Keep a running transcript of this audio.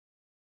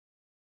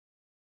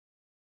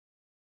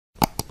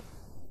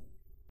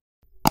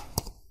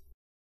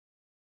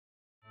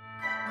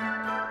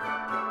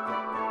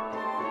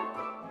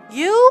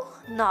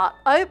not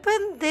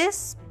open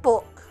this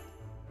book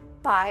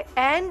by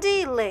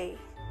Andy Lee.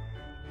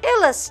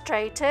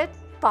 Illustrated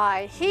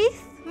by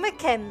Heath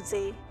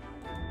Mckenzie.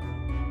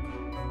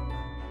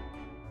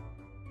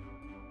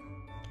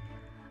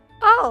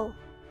 Oh,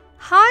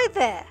 hi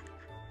there.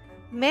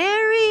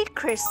 Merry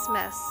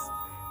Christmas,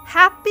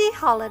 Happy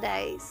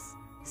Holidays,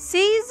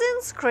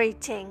 Season's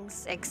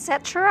Greetings,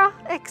 etc.,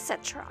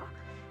 etc.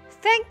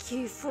 Thank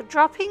you for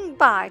dropping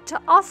by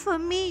to offer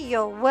me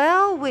your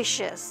well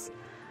wishes.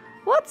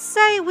 What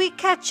say we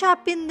catch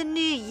up in the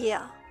new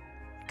year?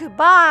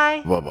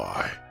 Goodbye.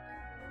 Bye-bye.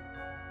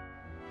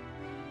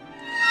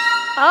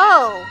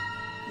 Oh,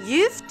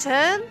 you've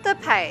turned the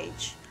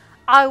page.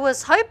 I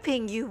was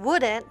hoping you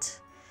wouldn't.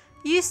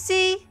 You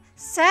see,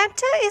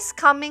 Santa is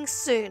coming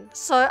soon,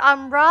 so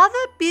I'm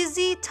rather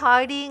busy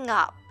tidying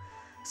up.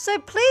 So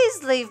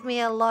please leave me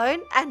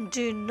alone and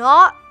do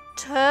not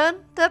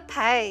turn the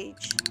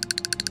page.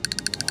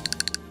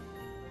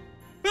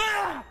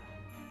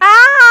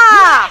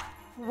 Ah!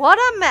 What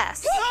a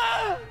mess.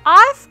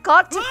 I've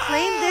got to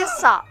clean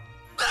this up.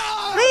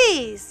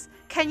 Please,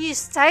 can you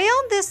stay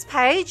on this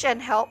page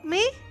and help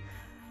me?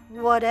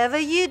 Whatever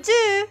you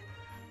do,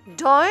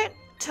 don't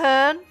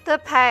turn the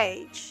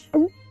page.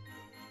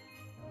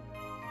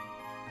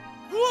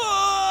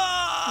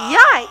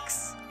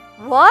 Yikes!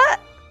 What?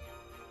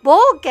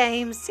 Ball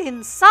games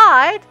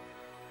inside?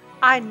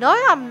 I know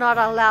I'm not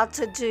allowed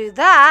to do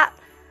that.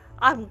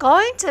 I'm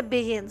going to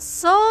be in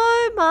so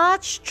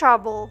much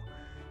trouble.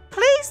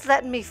 Please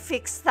let me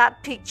fix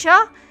that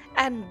picture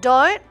and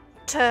don't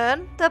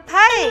turn the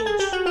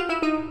page.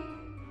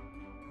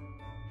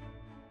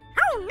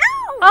 Oh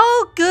no!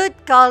 Oh, good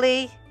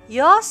golly,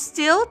 you're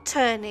still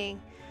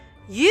turning.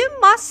 You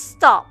must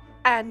stop,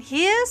 and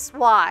here's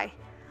why.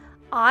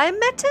 I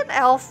met an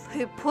elf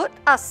who put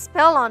a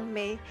spell on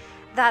me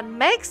that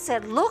makes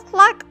it look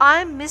like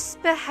I'm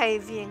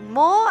misbehaving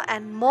more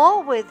and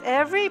more with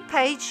every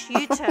page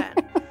you turn.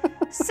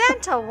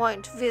 Santa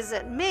won't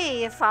visit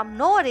me if I'm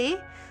naughty,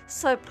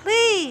 so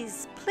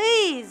please,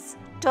 please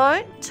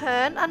don't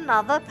turn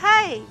another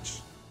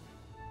page.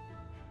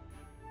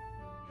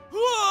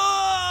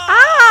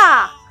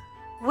 Ah!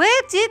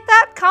 Where did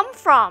that come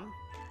from?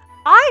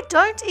 I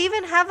don't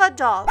even have a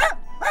dog.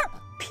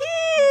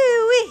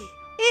 Pew-wee!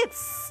 It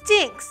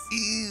stinks.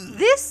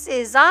 This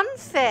is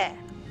unfair.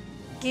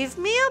 Give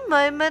me a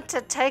moment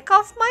to take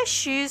off my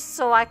shoes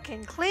so I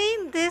can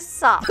clean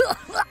this up.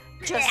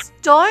 Just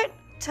don't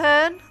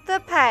turn the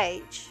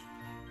page.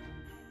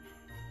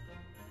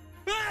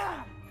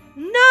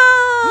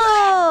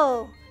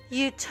 No!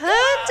 You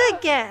turned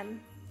again,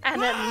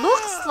 and it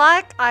looks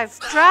like I've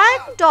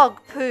dragged dog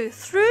poo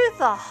through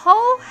the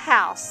whole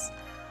house.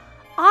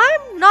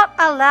 I'm not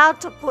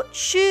allowed to put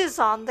shoes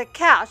on the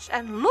couch,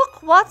 and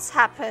look what's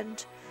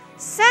happened.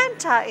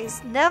 Santa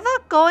is never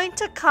going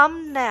to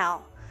come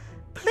now.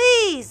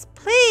 Please,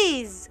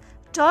 please,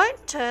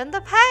 don't turn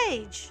the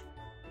page.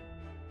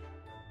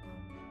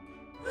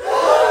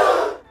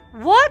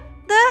 What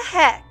the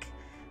heck?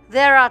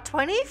 There are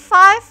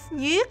 25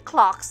 new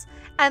clocks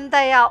and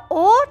they are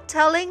all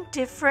telling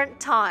different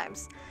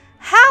times.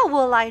 How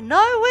will I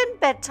know when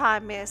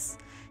bedtime is?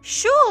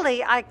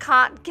 Surely I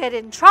can't get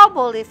in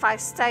trouble if I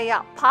stay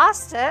up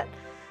past it.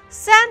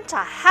 Santa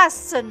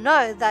has to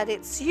know that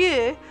it's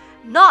you,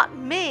 not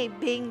me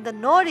being the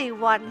naughty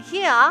one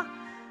here.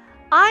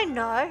 I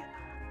know.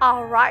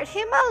 I'll write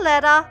him a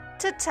letter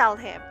to tell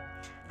him.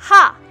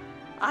 Ha!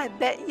 I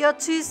bet you're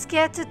too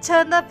scared to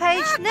turn the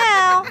page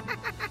now.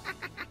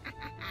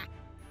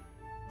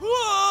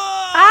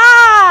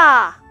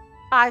 Ah!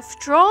 I've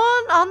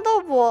drawn on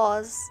the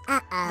walls.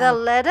 The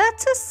letter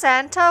to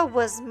Santa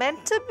was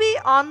meant to be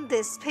on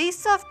this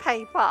piece of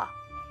paper.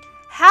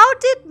 How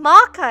did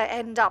marker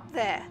end up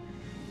there?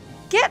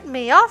 Get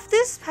me off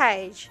this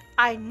page.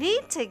 I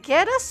need to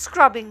get a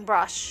scrubbing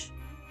brush.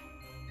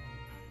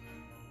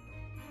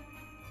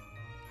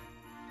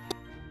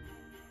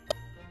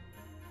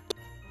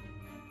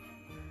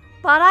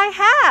 But I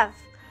have.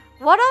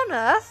 What on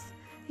earth?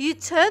 You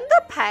turned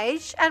the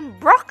page and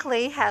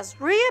broccoli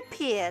has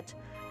reappeared.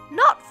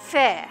 Not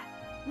fair.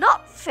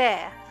 Not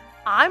fair.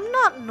 I'm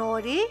not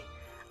naughty.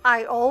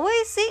 I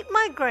always eat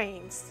my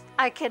greens.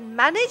 I can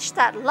manage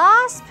that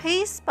last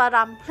piece, but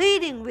I'm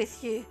pleading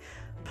with you.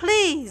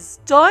 Please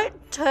don't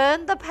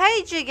turn the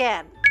page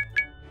again.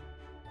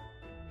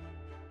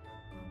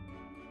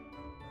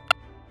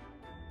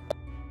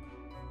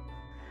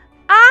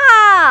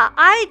 Ah,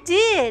 I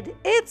did.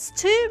 It's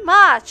too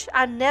much.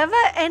 A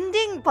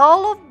never-ending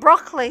bowl of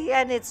broccoli,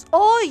 and it's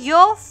all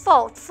your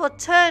fault for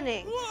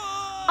turning.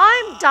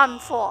 I'm done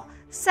for.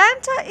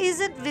 Santa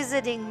isn't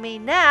visiting me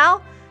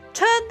now.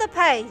 Turn the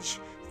page.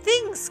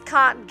 Things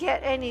can't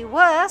get any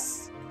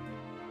worse.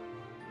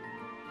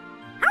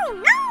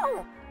 Oh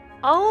no!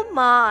 Oh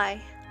my,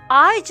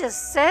 I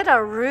just said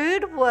a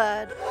rude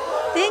word.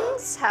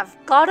 Things have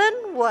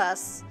gotten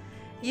worse.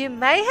 You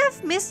may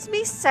have missed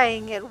me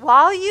saying it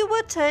while you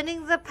were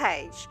turning the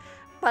page,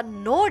 but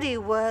naughty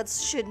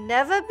words should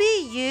never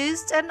be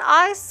used and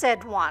I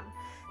said one.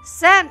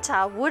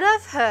 Santa would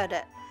have heard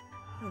it.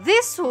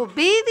 This will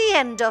be the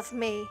end of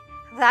me.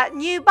 That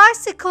new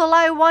bicycle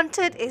I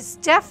wanted is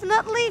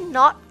definitely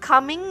not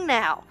coming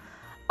now.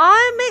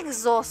 I'm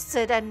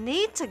exhausted and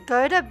need to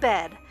go to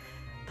bed.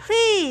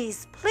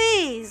 Please,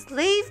 please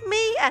leave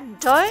me and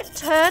don't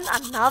turn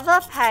another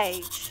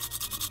page.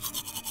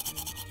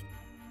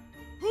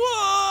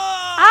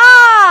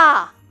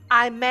 Ah!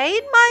 I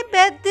made my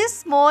bed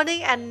this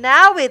morning and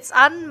now it's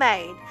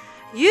unmade.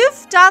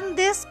 You've done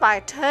this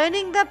by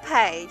turning the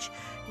page.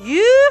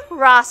 You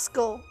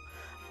rascal!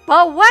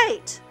 But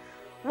wait!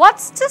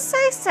 What's to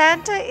say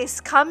Santa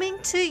is coming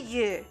to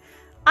you?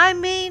 I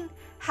mean,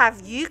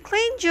 have you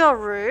cleaned your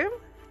room,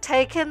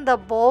 taken the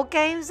ball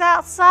games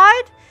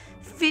outside,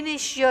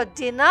 finished your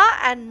dinner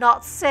and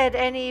not said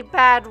any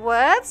bad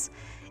words?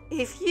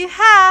 If you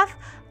have,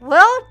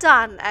 well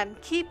done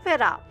and keep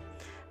it up.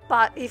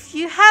 But if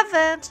you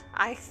haven't,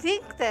 I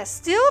think there's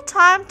still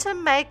time to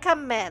make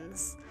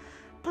amends.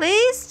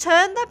 Please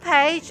turn the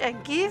page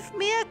and give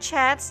me a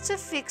chance to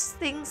fix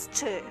things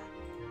too.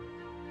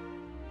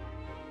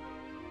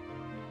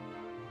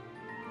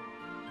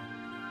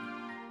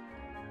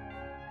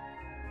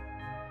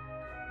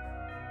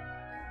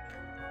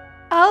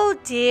 Oh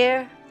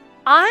dear,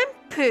 I'm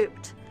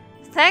pooped.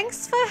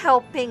 Thanks for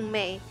helping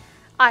me.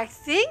 I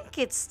think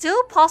it's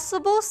still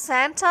possible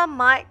Santa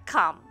might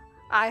come.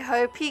 I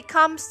hope he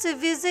comes to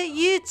visit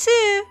you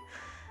too.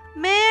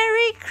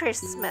 Merry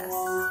Christmas.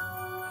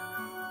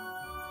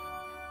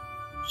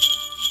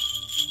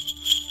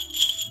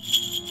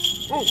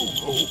 Ho, ho,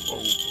 ho,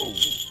 ho.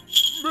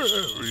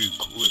 Merry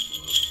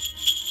Christmas.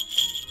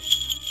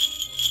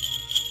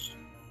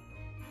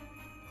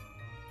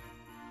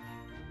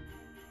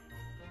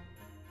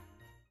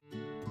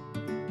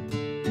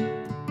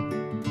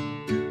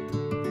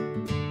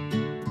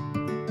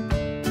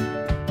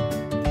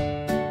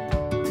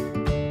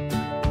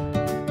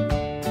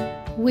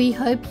 We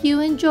hope you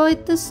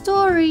enjoyed the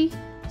story.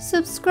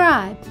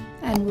 Subscribe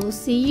and we'll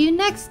see you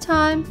next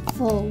time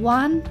for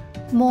one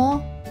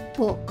more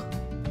book.